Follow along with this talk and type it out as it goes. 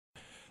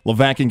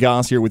Levack and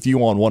Goz here with you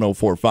on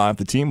 104.5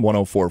 The Team,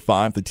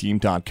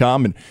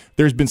 104.5theteam.com. And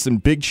there's been some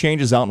big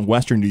changes out in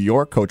Western New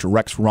York. Coach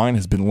Rex Ryan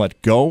has been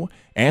let go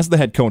as the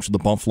head coach of the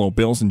Buffalo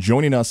Bills. And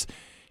joining us,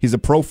 he's a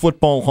Pro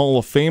Football Hall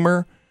of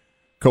Famer.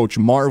 Coach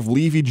Marv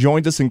Levy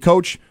joins us. And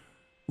Coach,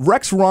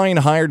 Rex Ryan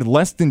hired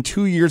less than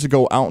 2 years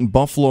ago out in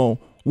Buffalo.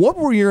 What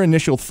were your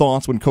initial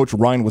thoughts when Coach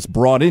Ryan was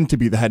brought in to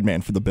be the head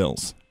man for the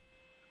Bills?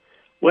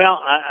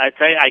 Well, I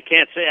tell you, I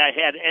can't say I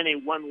had any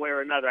one way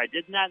or another. I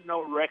did not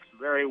know Rex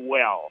very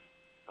well.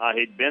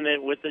 He'd been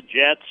in with the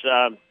Jets,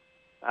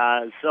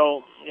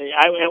 so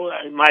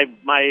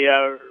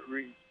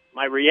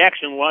my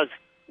reaction was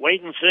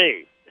wait and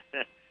see.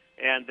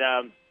 And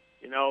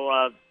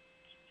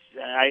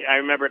I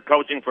remember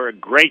coaching for a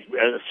great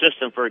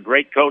assistant for a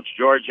great coach,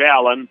 George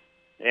Allen,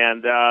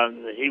 and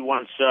he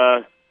once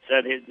said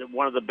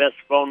one of the best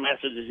phone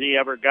messages he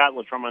ever got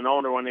was from an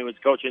owner when he was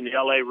coaching the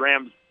L.A.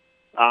 Rams.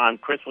 On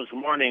Christmas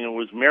morning, it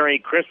was "Merry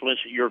Christmas,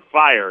 you're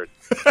fired."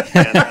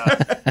 And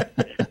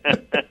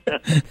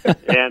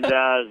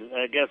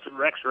I guess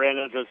Rex ran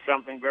into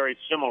something very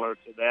similar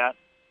to that.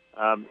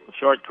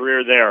 Short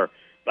career there.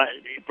 But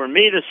for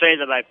me to say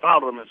that I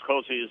followed him as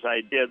closely as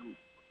I did,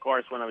 of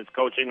course, when I was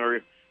coaching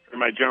or for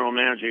my general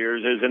manager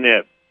years, isn't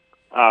it?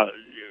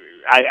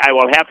 I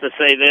will have to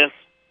say this.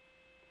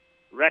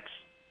 Rex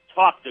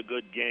talked a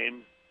good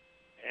game,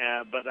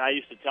 but I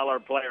used to tell our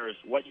players,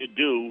 what you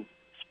do,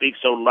 speak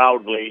so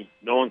loudly,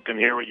 no one can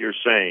hear what you're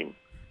saying.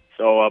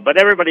 So, but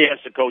everybody has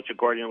to coach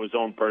according to his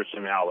own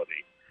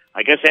personality.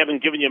 I guess I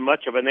haven't given you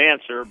much of an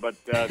answer, but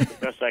the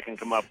best I can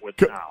come up with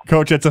now.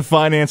 Coach, that's a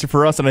fine answer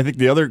for us, and I think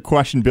the other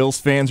question Bills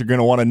fans are going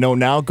to want to know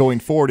now going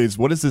forward is,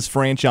 what does this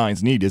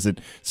franchise need? Is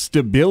it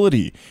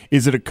stability?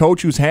 Is it a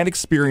coach who's had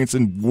experience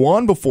and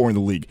won before in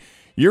the league?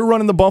 You're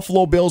running the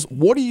Buffalo Bills.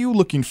 What are you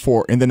looking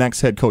for in the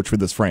next head coach for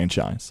this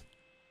franchise?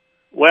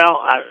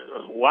 Well,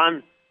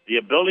 one, the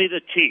ability to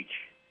teach,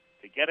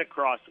 to get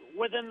across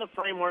within the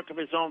framework of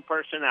his own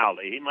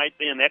personality. He might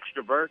be an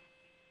extrovert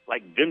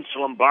like Vince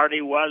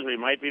Lombardi was, or he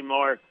might be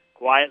more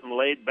quiet and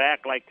laid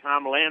back like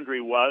Tom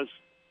Landry was.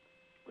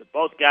 With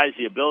both guys,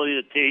 the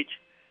ability to teach.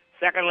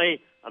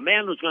 Secondly, a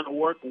man who's going to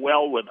work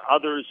well with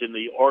others in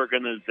the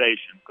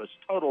organization, because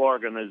total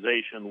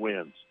organization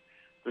wins.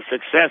 The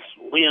success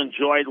we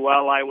enjoyed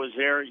while I was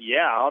there,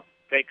 yeah, I'll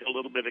take a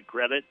little bit of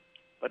credit.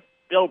 But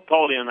Bill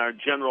Polian, our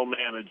general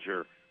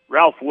manager,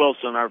 Ralph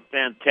Wilson, our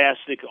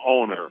fantastic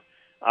owner,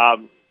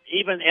 and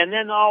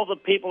then all the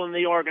people in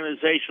the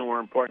organization were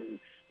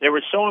important. They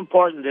were so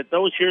important that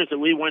those years that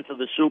we went to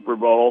the Super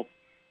Bowl,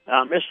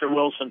 Mr.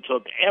 Wilson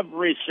took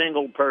every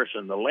single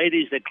person, the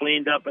ladies that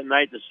cleaned up at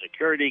night, the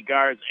security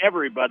guards,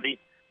 everybody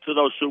to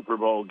those Super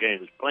Bowl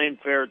games. Plane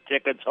fare,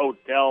 tickets,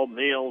 hotel,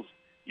 meals,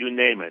 you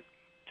name it.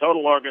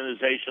 Total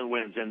organization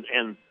wins.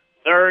 And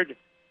third,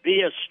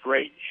 be a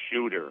straight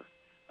shooter.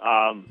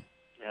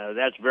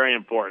 That's very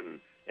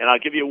important. And I'll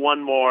give you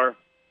one more.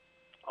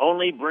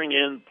 Only bring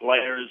in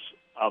players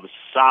of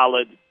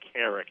solid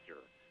character.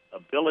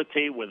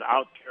 Ability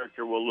without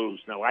character will lose.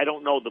 Now, I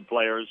don't know the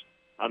players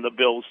on the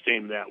Bills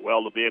team that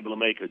well to be able to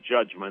make a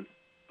judgment,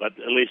 but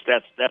at least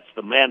that's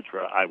the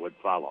mantra I would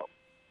follow.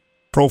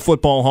 Pro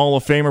Football Hall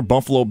of Famer,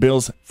 Buffalo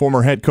Bills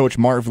former head coach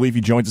Marv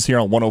Levy joins us here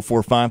on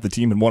 104.5 The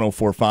Team and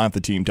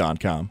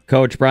 104.5theteam.com.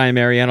 Coach Brian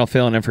Mariano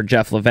filling in for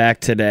Jeff Levack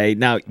today.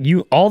 Now,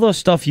 all those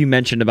stuff you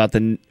mentioned about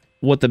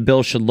what the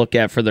Bills should look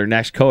at for their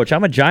next coach.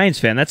 I'm a Giants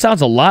fan. That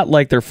sounds a lot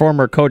like their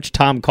former coach,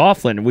 Tom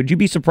Coughlin. Would you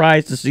be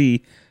surprised to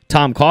see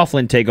Tom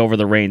Coughlin take over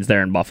the reins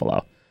there in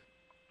Buffalo?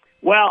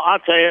 Well, I'll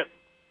tell you,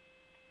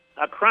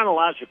 a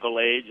chronological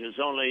age is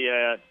only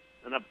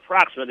an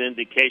approximate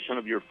indication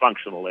of your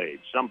functional age.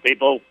 Some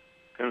people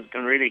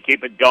can really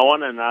keep it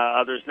going, and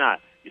others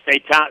not. You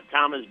say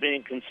Tom is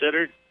being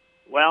considered?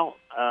 Well,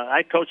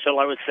 I coached till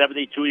I was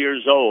 72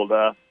 years old.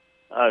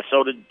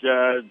 So did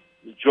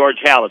George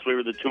Hallis. We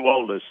were the two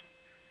oldest.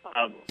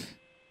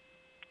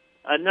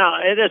 No,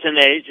 it is an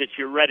age. It's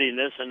your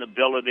readiness and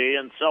ability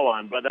and so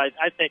on. But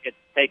I think it's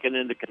taken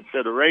into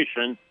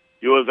consideration.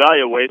 You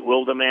evaluate,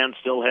 will the man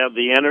still have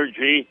the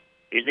energy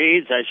he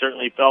needs? I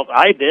certainly felt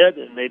I did,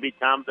 and maybe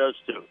Tom does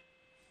too.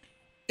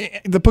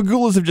 The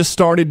Pagulas have just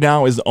started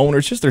now as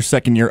owners, just their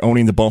second year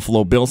owning the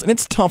Buffalo Bills, and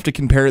it's tough to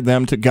compare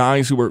them to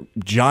guys who were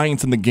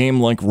giants in the game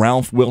like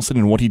Ralph Wilson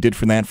and what he did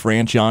for that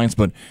franchise,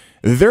 but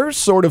they're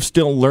sort of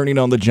still learning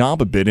on the job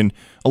a bit, and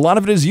a lot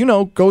of it is,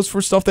 goes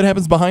for stuff that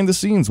happens behind the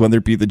scenes, whether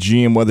it be the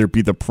GM, whether it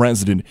be the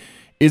president.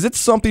 Is it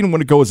something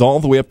when it goes all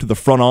the way up to the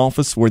front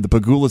office where the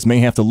Pagulas may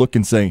have to look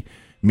and say,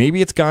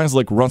 maybe it's guys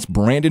like Russ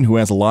Brandon who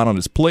has a lot on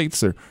his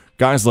plates, or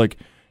guys like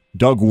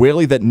Doug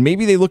Whaley, that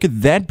maybe they look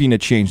at that being a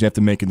change they have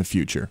to make in the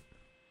future?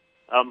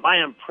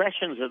 My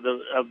impressions of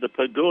the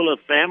Pagula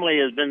family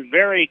has been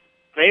very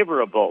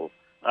favorable.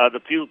 The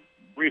few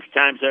brief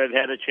times that I've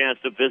had a chance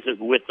to visit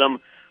with them,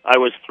 I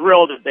was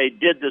thrilled that they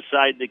did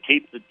decide to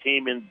keep the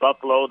team in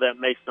Buffalo. That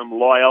makes them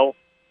loyal.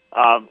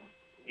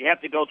 You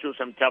have to go through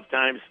some tough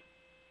times.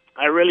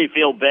 I really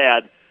feel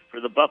bad for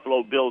the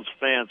Buffalo Bills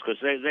fans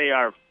because they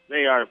are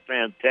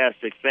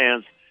fantastic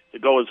fans. to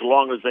go as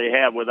long as they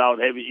have without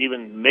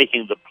even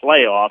making the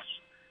playoffs.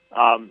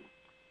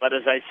 But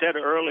as I said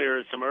earlier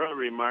in some earlier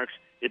remarks,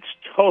 it's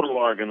total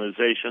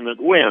organization that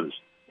wins,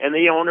 and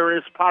the owner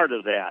is part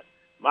of that.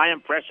 My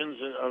impressions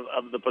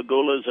of the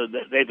Pegulas are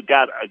that they've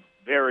got a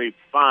very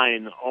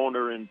fine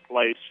owner in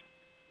place,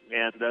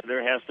 and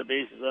there has to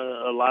be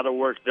a lot of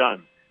work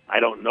done. I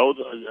don't know.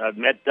 I've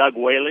met Doug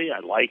Whaley. I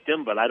liked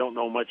him, but I don't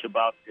know much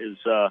about his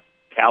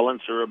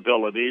talents or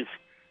abilities.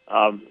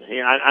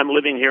 I'm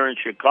living here in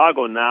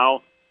Chicago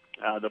now.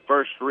 The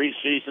first 3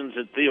 seasons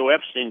that Theo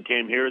Epstein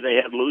came here, they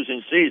had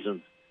losing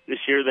seasons. This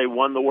year they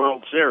won the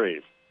World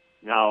Series.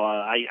 Now,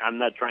 I'm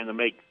not trying to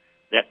make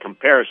that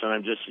comparison.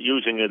 I'm just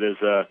using it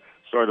as a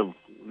sort of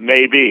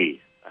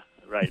maybe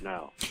right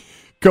now.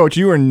 Coach,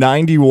 you are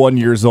 91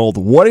 years old.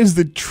 What is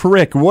the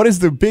trick? What is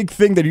the big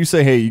thing that you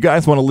say, hey, you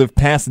guys want to live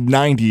past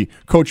 90?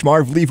 Coach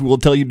Marv Levy will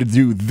tell you to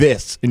do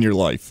this in your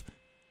life.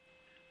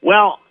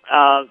 Well,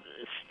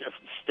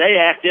 stay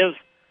active.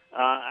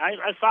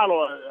 I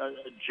follow a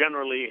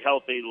generally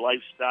healthy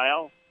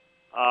lifestyle.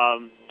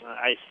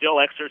 I still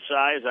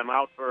exercise. I'm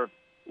out for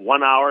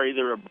 1 hour,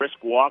 either a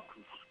brisk walk,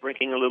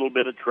 sprinkling a little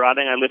bit of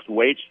trotting. I lift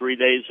weights 3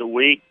 days a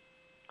week.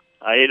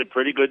 I ate a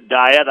pretty good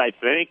diet, I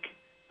think.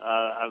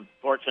 I'm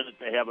fortunate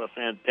to have a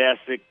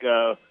fantastic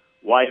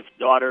wife,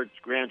 daughter,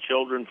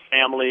 grandchildren,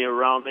 family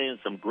around me, and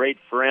some great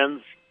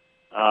friends.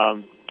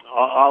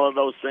 All of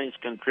those things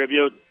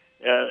contribute.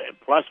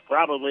 Plus,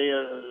 probably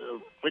a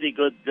pretty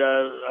good.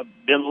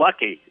 I've been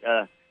lucky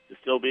to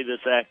still be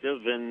this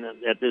active and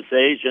at this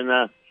age, and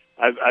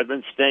I've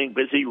been staying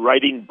busy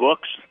writing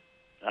books.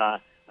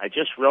 I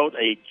just wrote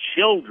a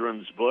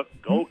children's book,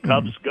 Go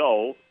Cubs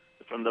Go,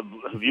 from the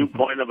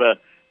viewpoint of a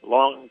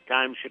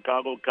long-time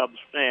Chicago Cubs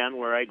fan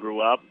where I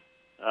grew up,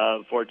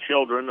 for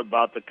children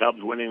about the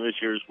Cubs winning this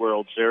year's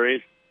World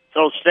Series.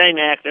 So staying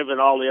active and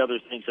all the other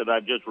things that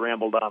I've just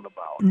rambled on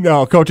about.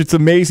 No, Coach, it's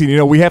amazing. You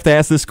know, we have to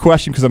ask this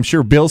question because I'm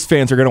sure Bills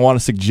fans are going to want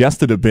to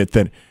suggest it a bit,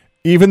 that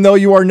even though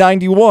you are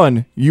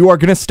 91, you are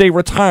going to stay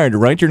retired,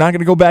 right? You're not going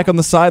to go back on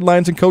the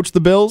sidelines and coach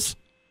the Bills?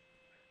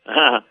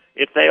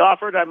 If they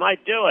offered, I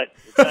might do it.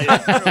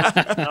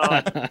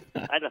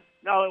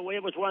 No,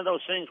 it was one of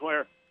those things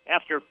where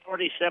after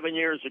 47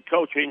 years of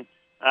coaching,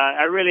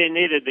 I really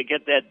needed to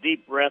get that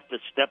deep breath to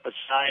step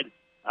aside.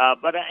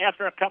 But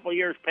after a couple of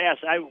years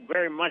passed, I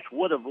very much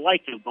would have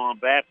liked to have gone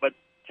back, but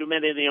too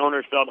many of the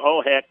owners felt,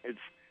 oh, heck, it's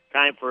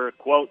time for,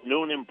 quote,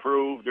 noon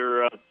improved,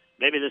 or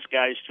maybe this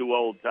guy's too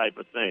old type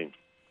of thing.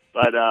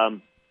 But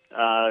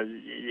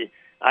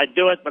I'd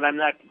do it, but I'm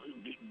not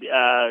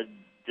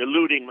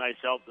deluding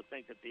myself to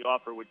think that the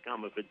offer would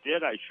come. If it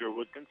did, I sure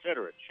would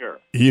consider it, sure.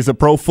 He's a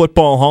Pro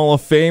Football Hall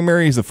of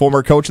Famer. He's a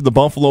former coach of the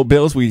Buffalo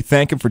Bills. We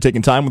thank him for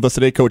taking time with us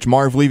today, Coach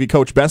Marv Levy.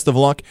 Coach, best of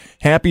luck.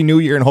 Happy New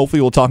Year, and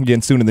hopefully we'll talk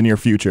again soon in the near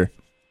future.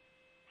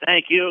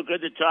 Thank you.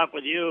 Good to talk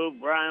with you,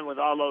 Brian, with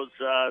all those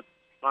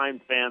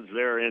fine fans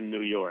there in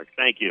New York.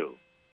 Thank you.